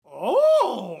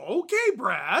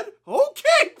Brad.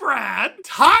 Okay, Brad.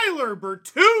 Tyler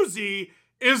Bertuzzi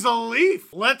is a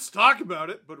Leaf. Let's talk about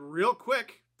it, but real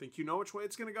quick. Think you know which way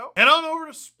it's going to go? Head on over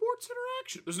to Sports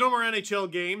Interaction. There's no more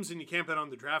NHL games and you can't bet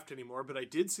on the draft anymore, but I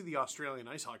did see the Australian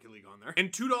Ice Hockey League on there.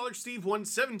 And $2 Steve won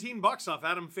 $17 off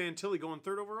Adam Fantilli going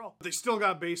third overall. But they still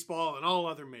got baseball and all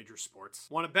other major sports.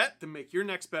 Want to bet? Then make your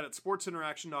next bet at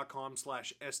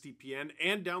sportsinteraction.com/SDPN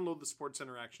and download the Sports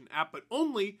Interaction app, but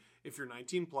only if you're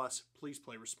 19 plus. Please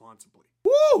play responsibly.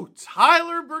 Woo!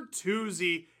 Tyler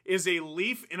Bertuzzi is a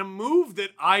Leaf in a move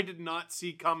that I did not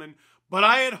see coming, but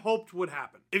I had hoped would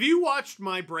happen. If you watched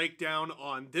my breakdown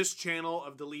on this channel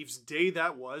of the Leafs day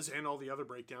that was, and all the other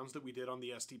breakdowns that we did on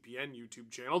the SDPN YouTube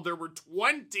channel, there were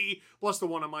 20, plus the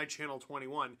one on my channel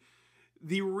 21.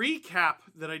 The recap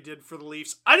that I did for the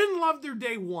Leafs, I didn't love their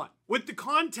day one. With the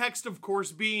context, of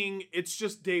course, being it's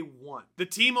just day one. The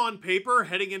team on paper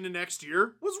heading into next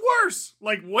year was worse,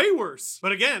 like way worse.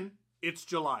 But again, it's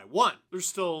July 1. There's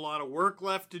still a lot of work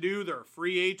left to do. There are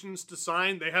free agents to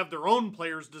sign. They have their own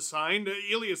players to sign.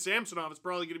 Ilya Samsonov is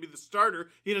probably going to be the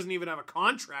starter. He doesn't even have a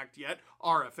contract yet.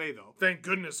 RFA, though. Thank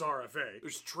goodness RFA.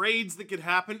 There's trades that could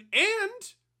happen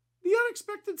and the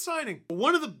unexpected signing.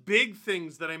 One of the big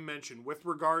things that I mentioned with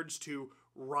regards to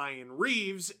Ryan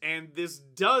Reaves, and this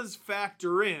does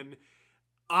factor in,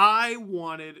 I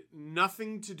wanted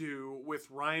nothing to do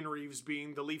with Ryan Reaves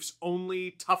being the Leafs'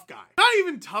 only tough guy. Not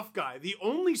even tough guy, the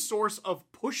only source of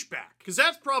pushback. Because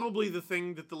that's probably the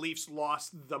thing that the Leafs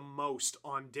lost the most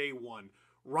on day one.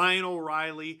 Ryan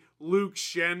O'Reilly, Luke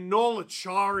Schenn, Noel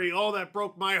Acciari. Oh, that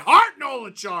broke my heart, Noel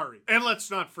Acciari. And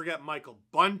let's not forget Michael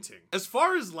Bunting. As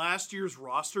far as last year's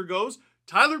roster goes,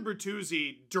 Tyler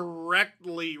Bertuzzi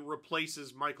directly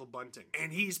replaces Michael Bunting,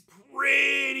 and he's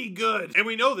pretty good. And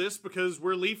we know this because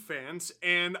we're Leaf fans,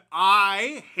 and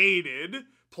I hated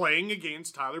playing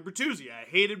against Tyler Bertuzzi. I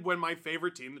hated when my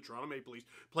favorite team, the Toronto Maple Leafs,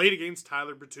 played against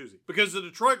Tyler Bertuzzi. Because the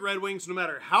Detroit Red Wings, no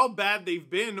matter how bad they've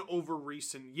been over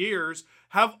recent years,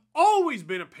 have always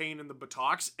been a pain in the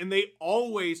buttocks, and they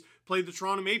always played the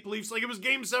Toronto Maple Leafs like it was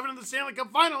Game 7 of the Stanley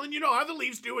Cup Final, and you know how the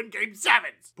Leafs do in Game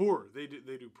 7s. Poor. They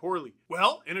do poorly.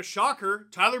 Well, in a shocker,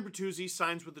 Tyler Bertuzzi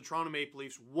signs with the Toronto Maple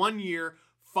Leafs 1 year,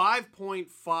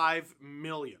 $5.5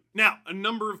 million. Now, a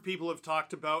number of people have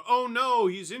talked about, oh no,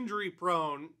 he's injury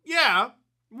prone. Yeah,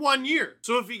 1 year.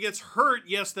 So if he gets hurt,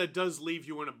 yes, that does leave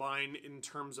you in a bind in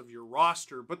terms of your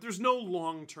roster, but there's no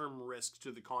long-term risk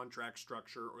to the contract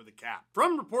structure or the cap.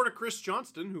 From reporter Chris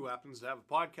Johnston, who happens to have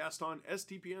a podcast on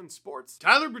SDPN Sports,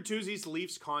 Tyler Bertuzzi's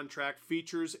Leafs contract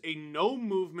features a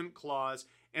no-movement clause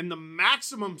and the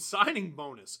maximum signing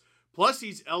bonus. Plus,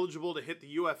 he's eligible to hit the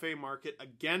UFA market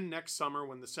again next summer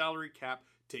when the salary cap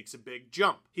takes a big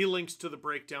jump. He links to the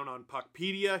breakdown on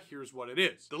Puckpedia. Here's what it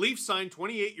is. The Leafs signed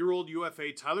 28-year-old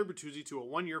UFA Tyler Bertuzzi to a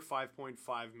 1-year,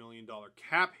 $5.5 million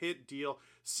cap hit deal.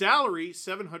 Salary,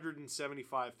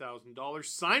 $775,000.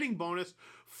 Signing bonus,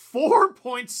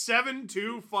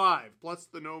 $4.725, plus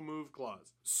the no-move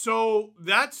clause. So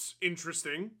that's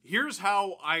interesting. Here's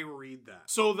how I read that.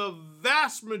 So the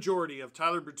vast majority of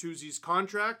Tyler Bertuzzi's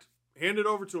contract, hand it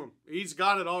over to him. He's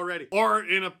got it already. Or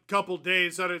in a couple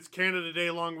days, that it's Canada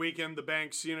Day long weekend, the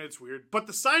banks, it's weird. But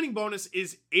the signing bonus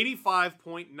is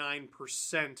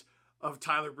 85.9% of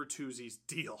Tyler Bertuzzi's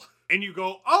deal. And you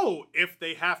go, oh, if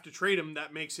they have to trade him,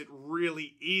 that makes it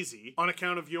really easy on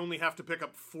account of you only have to pick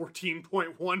up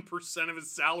 14.1% of his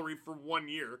salary for 1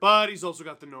 year. But he's also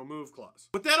got the no move clause.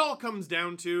 What that all comes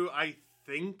down to, I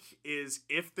think, is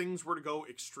if things were to go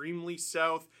extremely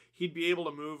south, he'd be able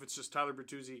to move. It's just Tyler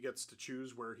Bertuzzi gets to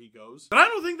choose where he goes. But I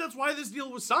don't think that's why this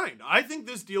deal was signed. I think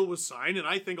this deal was signed, and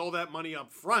I think all that money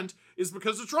up front is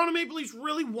because the Toronto Maple Leafs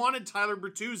really wanted Tyler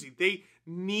Bertuzzi. They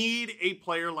need a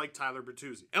player like Tyler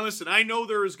Bertuzzi. And listen, I know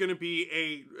there is going to be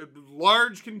a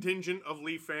large contingent of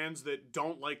Leaf fans that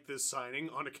don't like this signing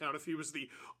on account of he was the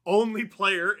only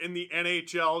player in the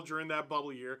NHL during that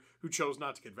bubble year who chose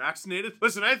not to get vaccinated.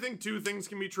 Listen, I think two things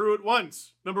can be true at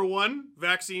once. Number one,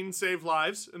 vaccines save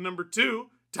lives. And number two,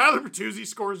 Tyler Bertuzzi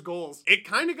scores goals. It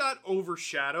kind of got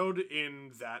overshadowed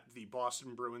in that the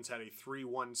Boston Bruins had a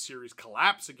 3-1 series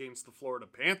collapse against the Florida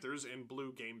Panthers and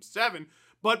blew Game 7,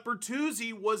 but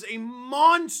Bertuzzi was a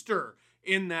monster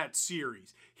in that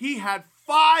series. He had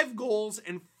 5 goals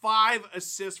and 5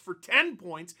 assists for 10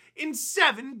 points in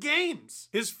 7 games.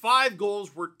 His 5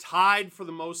 goals were tied for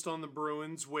the most on the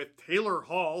Bruins with Taylor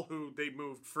Hall, who they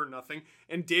moved for nothing,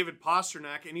 and David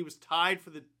Pastrnak, and he was tied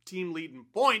for the team lead in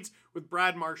points with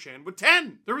Brad Marchand with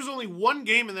 10. There was only one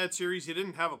game in that series he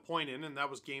didn't have a point in, and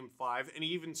that was Game 5, and he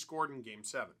even scored in Game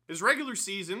 7. His regular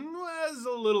season was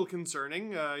a little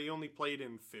concerning. He only played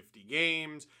in 50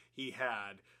 games. He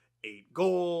had 8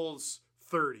 goals,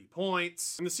 30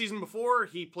 points. In the season before,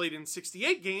 he played in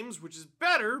 68 games, which is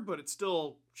better, but it's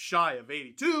still shy of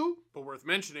 82. But worth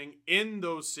mentioning, in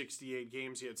those 68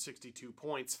 games, he had 62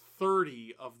 points,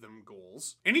 30 of them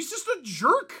goals. And he's just a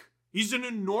jerk. He's an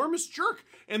enormous jerk.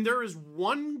 And there is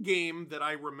one game that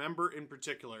I remember in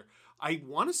particular. I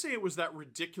want to say it was that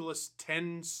ridiculous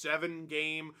 10-7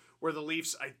 game where the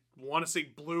Leafs, I want to say,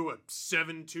 blew a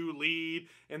 7-2 lead,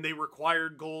 and they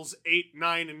required goals 8,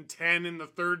 9, and 10 in the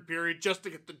third period just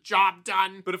to get the job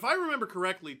done. But if I remember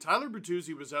correctly, Tyler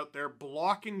Bertuzzi was out there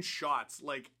blocking shots,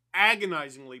 like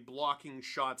agonizingly blocking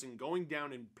shots and going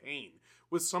down in pain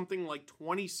with something like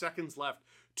 20 seconds left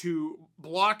to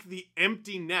block the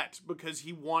empty net because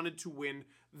he wanted to win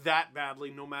that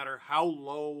badly, no matter how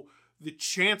low the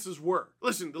chances were.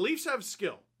 Listen, the Leafs have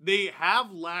skill. They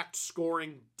have lacked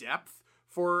scoring depth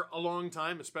for a long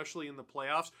time, especially in the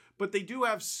playoffs, but they do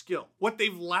have skill. What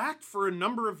they've lacked for a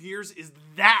number of years is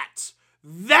that.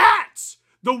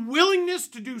 The willingness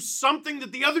to do something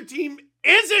that the other team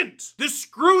isn't. The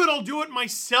screw it, I'll do it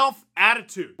myself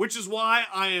attitude. Which is why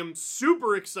I am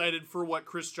super excited for what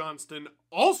Chris Johnston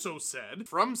also said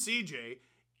from CJ.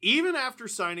 Even after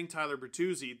signing Tyler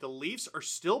Bertuzzi, the Leafs are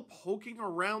still poking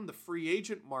around the free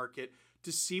agent market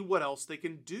to see what else they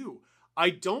can do. I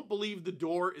don't believe the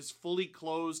door is fully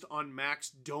closed on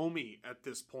Max Domi at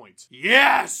this point.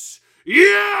 Yes!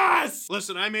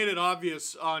 Listen, I made it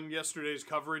obvious on yesterday's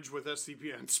coverage with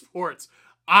SCPN Sports.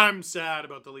 I'm sad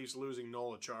about the Leafs losing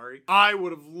Noel Acciari. I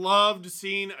would have loved to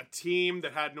seen a team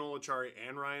that had Noel Acciari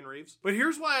and Ryan Reeves. But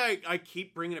here's why I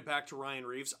keep bringing it back to Ryan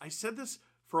Reeves. I said this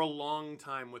for a long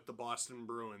time with the Boston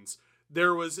Bruins.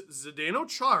 There was Zdeno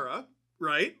Chara,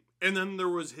 right? And then there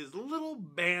was his little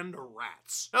band of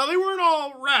rats. Now, they weren't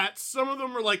all rats. Some of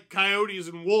them were like coyotes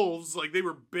and wolves. Like, they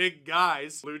were big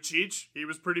guys. Lucic, he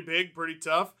was pretty big, pretty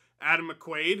tough. Adam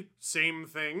McQuaid, same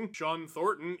thing. Sean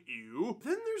Thornton, ew.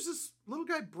 Then there's this little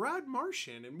guy, Brad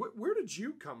Marchand. And where did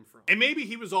you come from? And maybe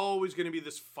he was always going to be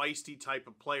this feisty type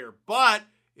of player. But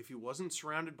if he wasn't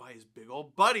surrounded by his big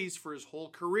old buddies for his whole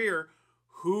career,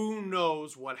 who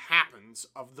knows what happens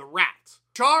of the rat?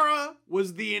 Chara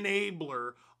was the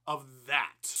enabler of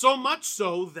that. So much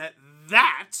so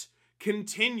that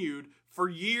continued for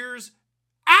years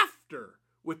after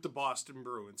with the Boston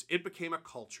Bruins. It became a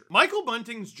culture. Michael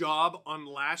Bunting's job on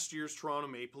last year's Toronto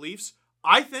Maple Leafs,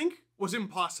 I think, was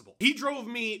impossible. He drove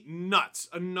me nuts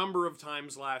a number of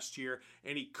times last year,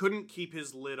 and he couldn't keep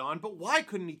his lid on. But why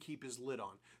couldn't he keep his lid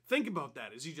on? Think about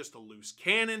that. Is he just a loose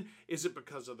cannon? Is it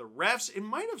because of the refs? It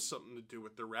might have something to do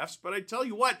with the refs, but I tell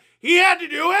you what, he had to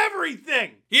do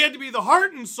everything. He had to be the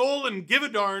heart and soul and give a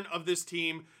darn of this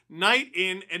team night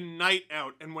in and night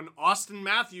out. And when Austin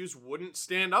Matthews wouldn't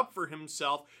stand up for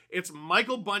himself, it's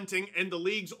Michael Bunting and the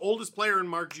league's oldest player in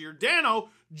Mark Giordano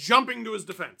jumping to his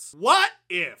defense. What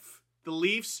if the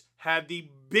Leafs had the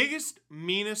biggest,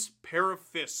 meanest pair of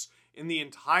fists in the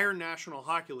entire National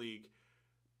Hockey League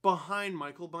behind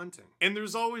Michael Bunting? And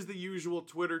there's always the usual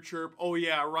Twitter chirp, oh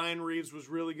yeah, Ryan Reeves was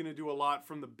really going to do a lot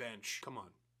from the bench. Come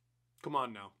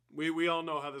on now. We all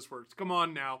know how this works. Come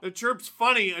on now. The chirp's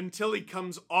funny until he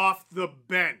comes off the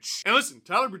bench. And listen,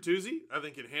 Tyler Bertuzzi, I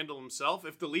think, can handle himself.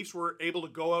 If the Leafs were able to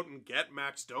go out and get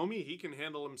Max Domi, he can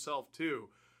handle himself too.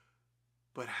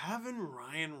 But having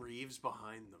Ryan Reeves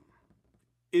behind them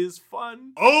is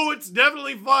fun. Oh, it's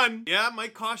definitely fun. Yeah, it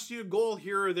might cost you a goal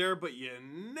here or there, but you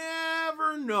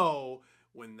never know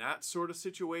when that sort of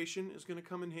situation is going to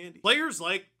come in handy. Players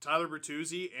like Tyler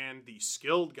Bertuzzi and the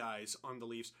skilled guys on the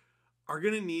Leafs are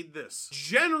going to need this.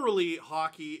 Generally,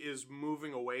 hockey is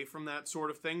moving away from that sort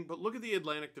of thing, but look at the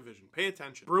Atlantic Division. Pay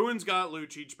attention. Bruins got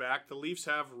Lucic back. The Leafs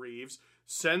have Reeves.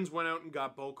 Sens went out and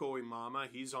got Boko Imama.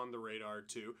 He's on the radar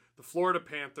too. The Florida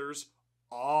Panthers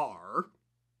are,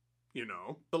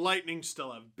 the Lightning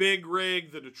still have Big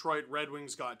Rig. The Detroit Red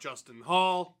Wings got Justin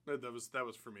Hall. That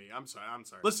was for me. I'm sorry.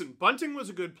 Listen, Bunting was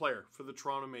a good player for the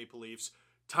Toronto Maple Leafs.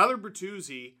 Tyler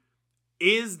Bertuzzi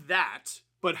is that,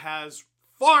 but has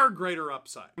far greater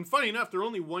upside. And funny enough, they're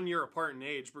only 1 year apart in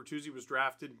age. Bertuzzi was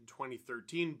drafted in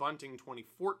 2013, Bunting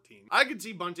 2014. I could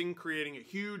see Bunting creating a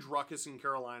huge ruckus in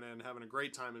Carolina and having a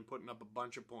great time and putting up a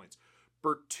bunch of points.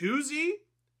 Bertuzzi,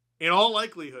 in all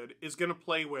likelihood, is going to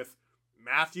play with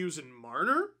Matthews and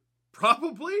Marner,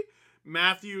 probably.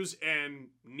 Matthews and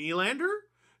Nylander.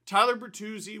 Tyler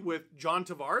Bertuzzi with John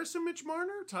Tavares and Mitch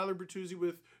Marner. Tyler Bertuzzi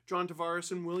with John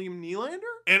Tavares and William Nylander.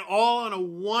 And all on a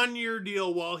 1 year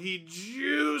deal while he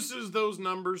juices those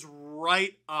numbers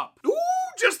right up. Ooh,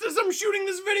 just as I'm shooting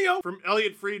this video. From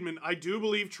Elliot Friedman, I do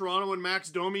believe Toronto and Max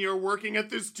Domi are working at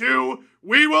this too.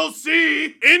 We will see.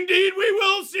 Indeed, we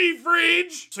will see,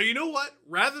 Friedge. So you know what?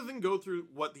 Rather than go through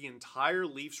what the entire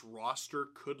Leafs roster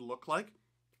could look like,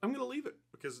 I'm going to leave it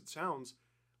because it sounds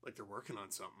like they're working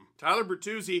on something. Tyler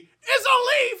Bertuzzi is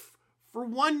a Leaf for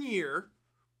 1 year.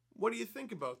 What do you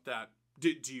think about that?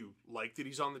 Do you like that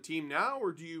he's on the team now,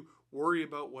 or do you worry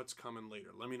about what's coming later?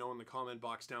 Let me know in the comment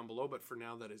box down below, but for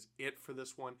now, that is it for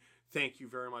this one. Thank you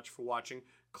very much for watching.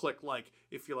 Click like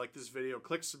if you like this video.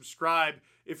 Click subscribe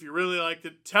if you really liked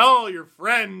it. Tell all your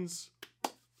friends.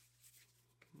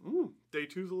 Day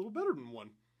 2 is a little better than 1.